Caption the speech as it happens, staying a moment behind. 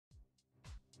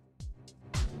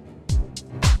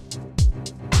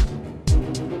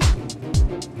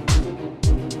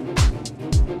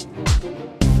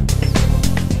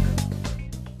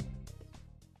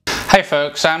Hi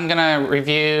folks, I'm going to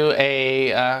review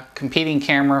a competing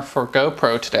camera for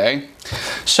GoPro today.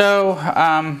 So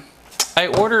I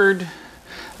ordered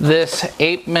this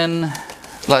Apeman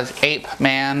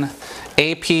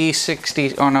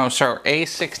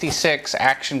A66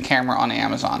 Action Camera on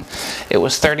Amazon. It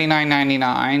was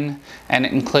 $39.99 and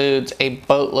it includes a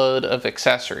boatload of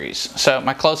accessories. So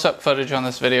my close-up footage on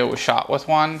this video was shot with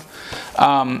one.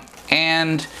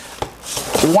 And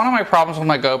one of my problems with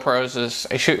my GoPros is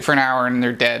I shoot for an hour and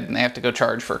they're dead and they have to go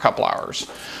charge for a couple hours.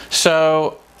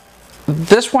 So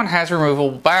this one has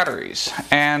removable batteries,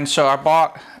 and so I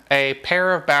bought a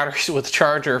pair of batteries with a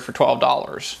charger for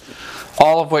 $12,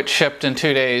 all of which shipped in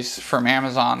 2 days from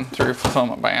Amazon through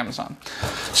Fulfillment by Amazon.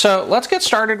 So let's get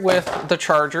started with the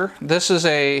charger. This is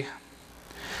a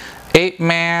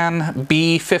Apeman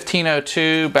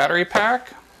B1502 battery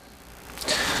pack,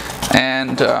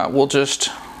 and we'll just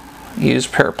use a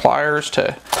pair of pliers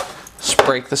to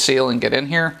break the seal and get in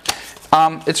here.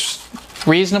 It's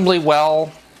reasonably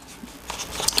well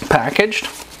packaged.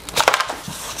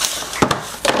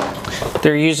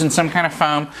 They're using some kind of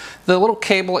foam. The little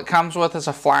cable it comes with is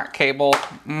a flat cable.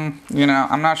 You know,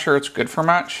 I'm not sure it's good for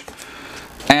much.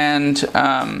 And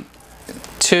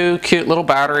two cute little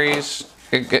batteries.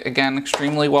 Again,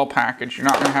 extremely well packaged. You're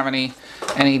not going to have any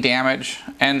damage.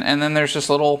 And then there's this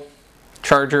little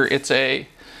charger. It's a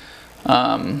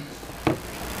we'll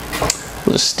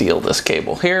just steal this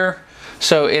cable here.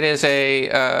 So it is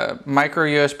a micro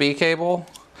USB cable.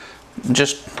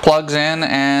 Just plugs in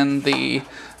and the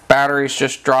batteries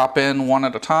just drop in one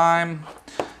at a time,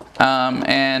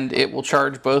 and it will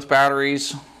charge both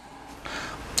batteries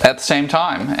at the same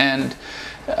time. And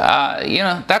you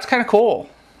know, that's kind of cool.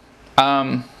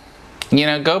 You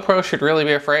know, GoPro should really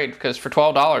be afraid, because for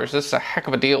 $12 this is a heck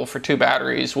of a deal for two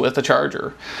batteries with a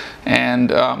charger. And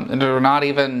they're not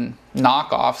even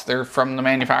knockoffs, they're from the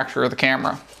manufacturer of the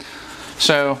camera.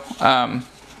 So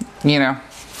you know,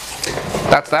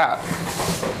 that's that.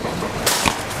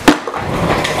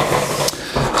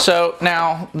 So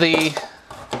now the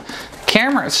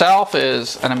camera itself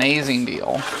is an amazing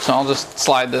deal. So I'll just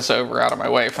slide this over out of my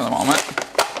way for the moment.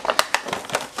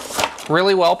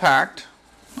 Really well packed.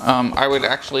 I would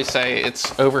actually say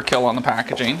it's overkill on the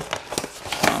packaging.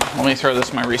 Let me throw this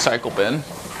in my recycle bin.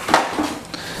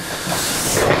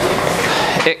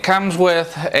 It comes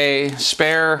with a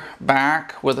spare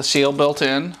back with a seal built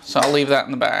in, so I'll leave that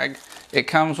in the bag. It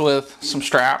comes with some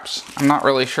straps. I'm not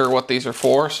really sure what these are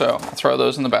for, so I'll throw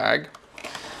those in the bag.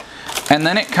 And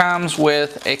then it comes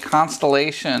with a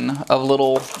constellation of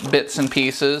little bits and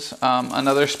pieces,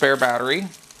 another spare battery,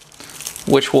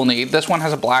 which we'll need. This one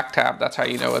has a black tab. That's how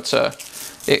you know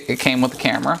it came with the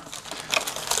camera.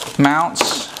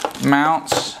 Mounts,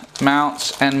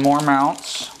 and more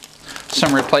mounts.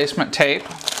 Some replacement tape.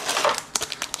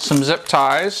 Some zip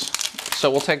ties. So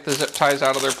we'll take the zip ties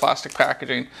out of their plastic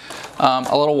packaging.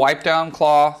 A little wipe down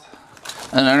cloth.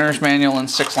 An owner's manual in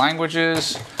 6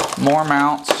 languages. More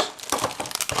mounts.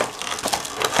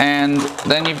 And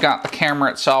then you've got the camera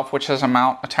itself, which has a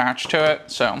mount attached to it.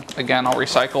 So again, I'll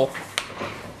recycle.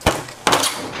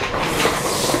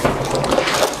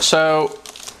 So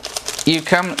it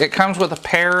comes with a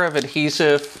pair of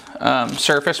adhesive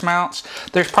surface mounts.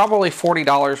 There's probably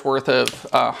 $40 worth of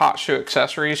hot shoe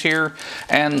accessories here,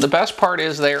 and the best part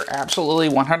is they're absolutely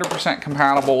 100%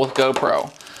 compatible with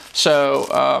GoPro.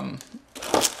 So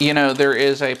you know, there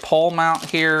is a pole mount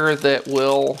here that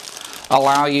will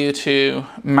allow you to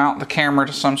mount the camera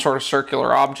to some sort of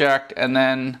circular object, and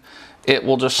then it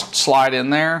will just slide in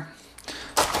there.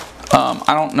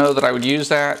 I don't know that I would use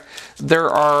that. There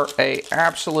are an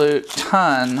absolute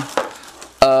ton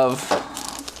of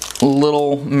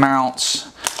little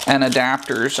mounts and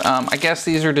adapters. I guess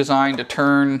these are designed to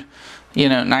turn, you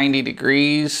know, 90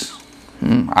 degrees.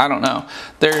 I don't know.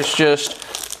 There's just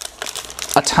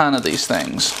a ton of these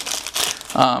things.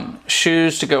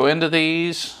 Shoes to go into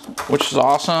these, which is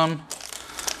awesome.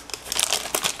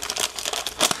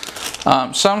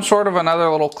 Some sort of another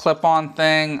little clip-on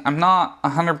thing. I'm not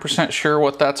 100% sure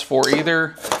what that's for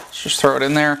either. Let's just throw it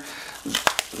in there.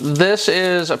 This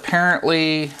is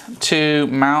apparently to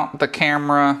mount the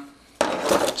camera.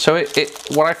 So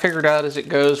what I figured out is it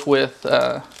goes with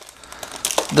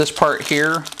this part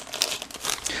here,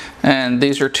 and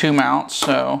these are 2 mounts.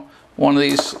 So one of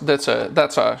these, that's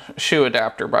a shoe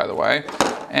adapter, by the way,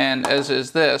 and as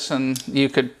is this, and you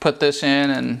could put this in,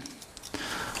 and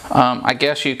I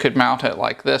guess you could mount it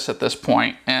like this at this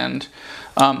point. And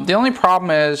the only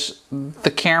problem is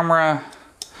the camera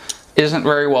isn't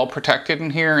very well protected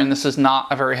in here, and this is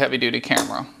not a very heavy-duty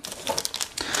camera.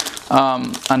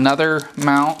 Another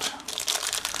mount.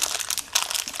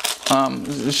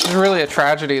 It's just really a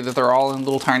tragedy that they're all in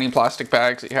little tiny plastic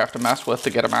bags that you have to mess with to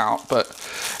get them out.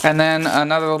 And then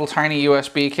another little tiny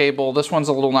USB cable. This one's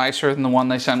a little nicer than the one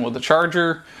they send with the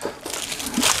charger.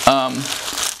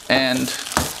 And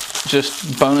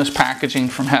just bonus packaging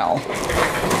from hell.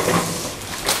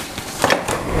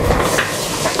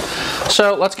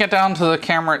 So let's get down to the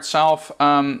camera itself.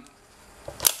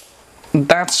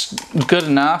 That's good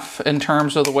enough in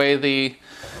terms of the way the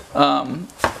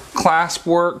clasp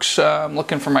works. I'm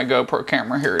looking for my GoPro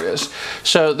camera. Here it is.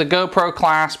 So the GoPro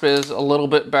clasp is a little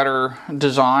bit better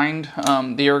designed.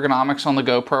 The ergonomics on the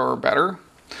GoPro are better.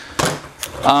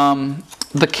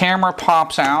 The camera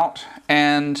pops out,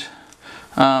 and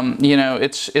you know,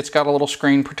 it's got a little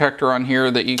screen protector on here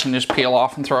that you can just peel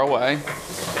off and throw away.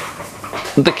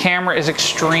 The camera is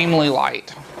extremely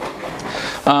light.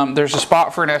 There's a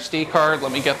spot for an SD card.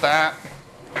 Let me get that.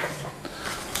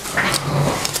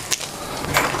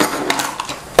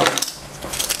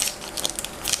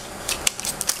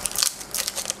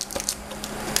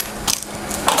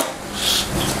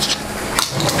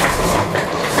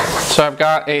 So I've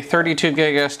got a 32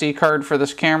 gig SD card for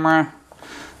this camera,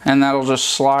 and that'll just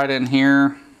slide in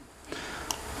here.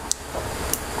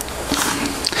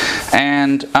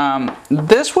 And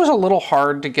this was a little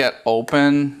hard to get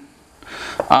open.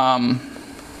 I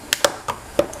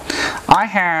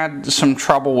had some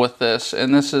trouble with this,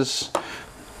 and this is,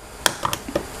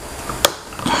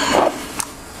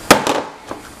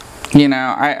 you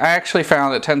know, I actually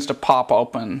found it tends to pop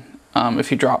open if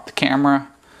you drop the camera.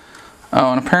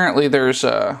 Oh, and apparently there's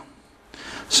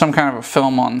some kind of a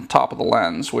film on top of the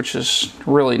lens, which is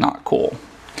really not cool,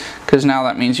 because now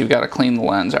that means you've got to clean the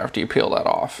lens after you peel that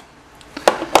off.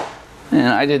 And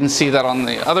I didn't see that on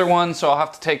the other one, so I'll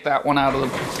have to take that one out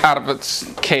of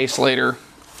its case later.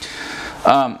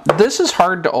 This is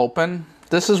hard to open.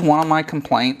 This is one of my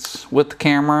complaints with the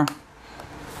camera,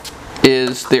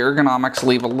 is the ergonomics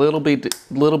leave a little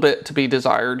bit to be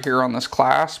desired here on this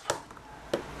clasp.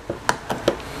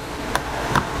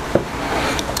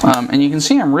 And you can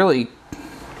see I'm really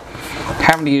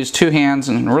having to use two hands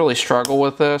and really struggle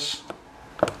with this.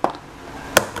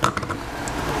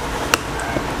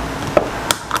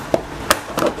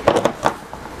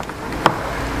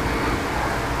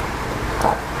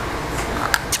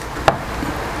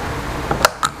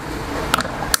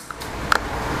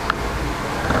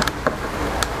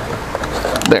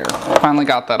 There, finally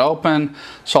got that open.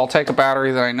 So I'll take a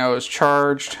battery that I know is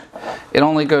charged. It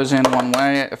only goes in one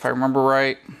way, if I remember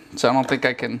right. So I don't think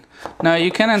I can, no,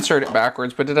 you can insert it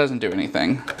backwards, but it doesn't do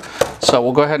anything. So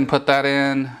we'll go ahead and put that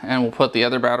in, and we'll put the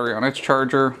other battery on its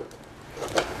charger.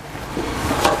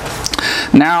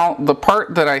 Now, the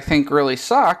part that I think really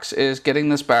sucks is getting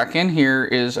this back in here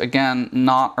is, again,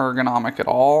 not ergonomic at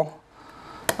all.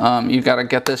 You've got to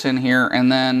get this in here,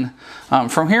 and then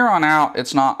from here on out,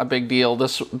 it's not a big deal.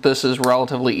 This is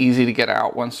relatively easy to get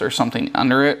out once there's something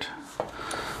under it.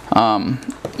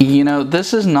 You know,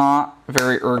 this is not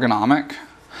very ergonomic.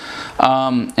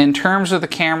 In terms of the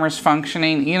camera's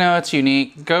functioning, you know, it's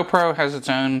unique. GoPro has its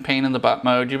own pain in the butt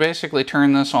mode. You basically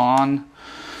turn this on,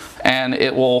 and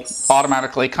it will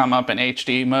automatically come up in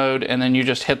HD mode, and then you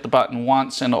just hit the button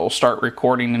once and it will start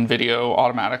recording in video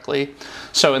automatically.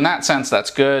 So in that sense, that's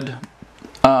good.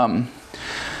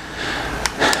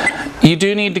 You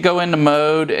do need to go into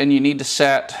mode, and you need to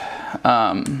set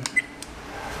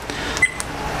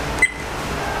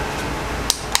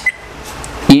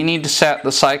you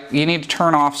need to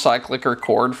turn off cyclic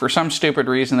record. For some stupid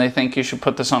reason, they think you should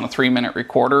put this on a 3-minute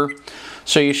recorder.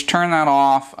 So you should turn that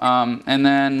off, and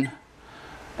then,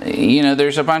 you know,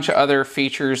 there's a bunch of other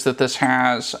features that this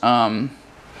has.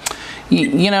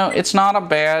 You know, it's not a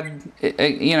bad,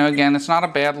 you know, again, it's not a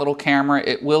bad little camera.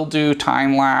 It will do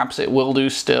time lapse. It will do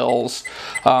stills.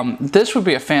 This would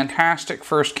be a fantastic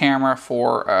first camera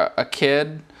for a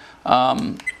kid.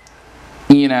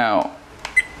 You know,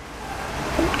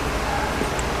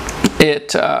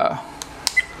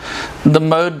 the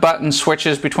mode button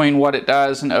switches between what it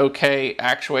does and OK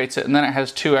actuates it, and then it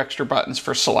has 2 extra buttons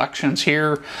for selections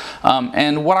here.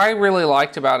 And what I really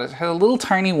liked about it has a little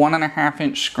tiny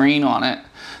 1.5-inch screen on it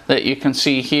that you can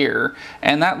see here,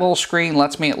 and that little screen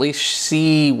lets me at least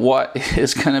see what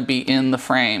is going to be in the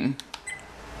frame.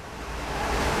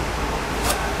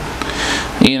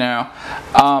 You know,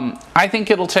 I think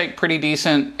it'll take pretty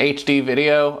decent HD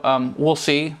video. We'll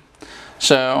see.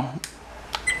 So,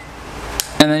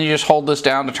 and then you just hold this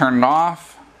down to turn it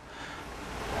off,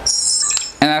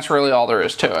 and that's really all there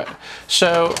is to it.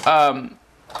 So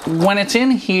when it's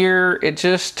in here, it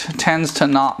just tends to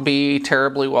not be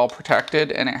terribly well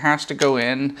protected, and it has to go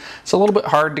in. It's a little bit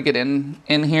hard to get in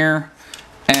here,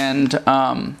 and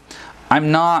I'm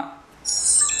not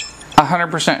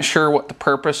 100% sure what the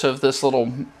purpose of this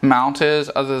little mount is,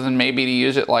 other than maybe to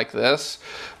use it like this,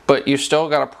 but you still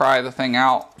got to pry the thing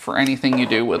out for anything you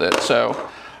do with it. So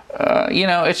you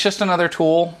know, it's just another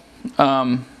tool,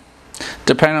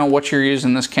 depending on what you're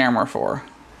using this camera for.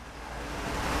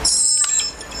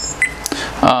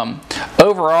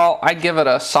 Overall, I'd give it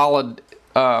a solid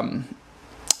 7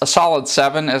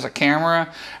 as a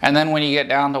camera, and then when you get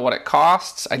down to what it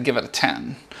costs, I'd give it a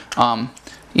 10.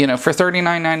 You know, for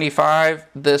 $39.95,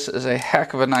 this is a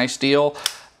heck of a nice deal.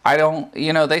 I don't,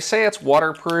 you know, they say it's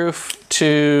waterproof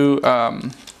to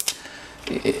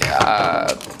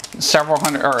several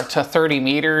hundred, or to 30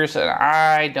 meters, and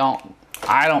I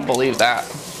don't believe that.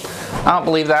 I don't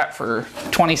believe that for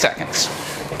 20 seconds.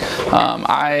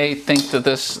 I think that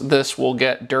this will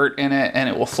get dirt in it, and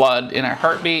it will flood in a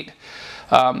heartbeat.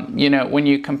 You know, when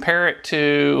you compare it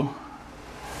to,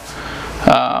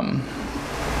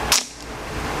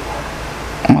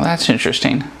 well, that's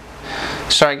interesting.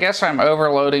 So I guess I'm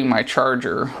overloading my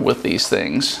charger with these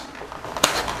things.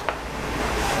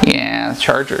 Yeah, the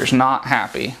charger's not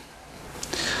happy.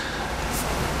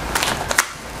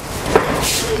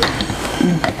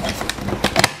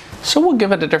 So we'll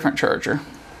give it a different charger.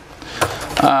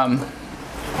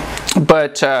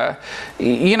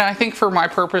 You know, I think for my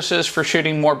purposes, for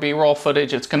shooting more B-roll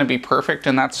footage, it's going to be perfect,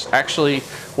 and that's actually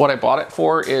what I bought it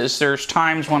for. Is there's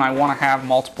times when I want to have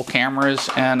multiple cameras,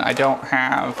 and I don't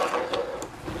have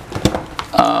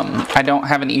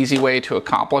an easy way to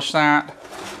accomplish that.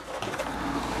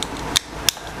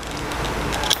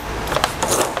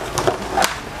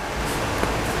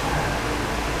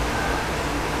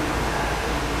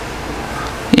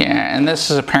 Yeah, and this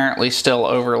is apparently still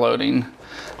overloading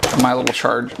my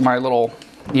little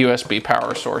USB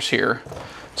power source here.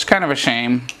 It's kind of a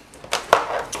shame.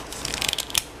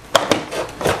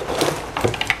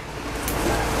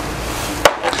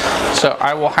 So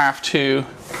I will have to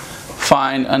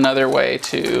find another way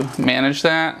to manage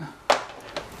that.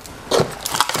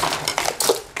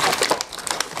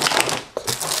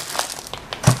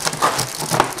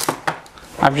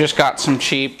 I've just got some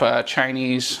cheap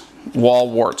Chinese wall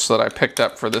warts that I picked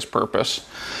up for this purpose.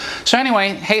 So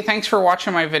anyway, hey, thanks for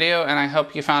watching my video, and I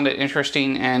hope you found it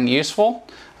interesting and useful.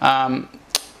 I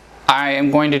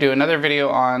am going to do another video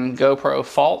on GoPro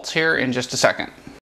faults here in just a second.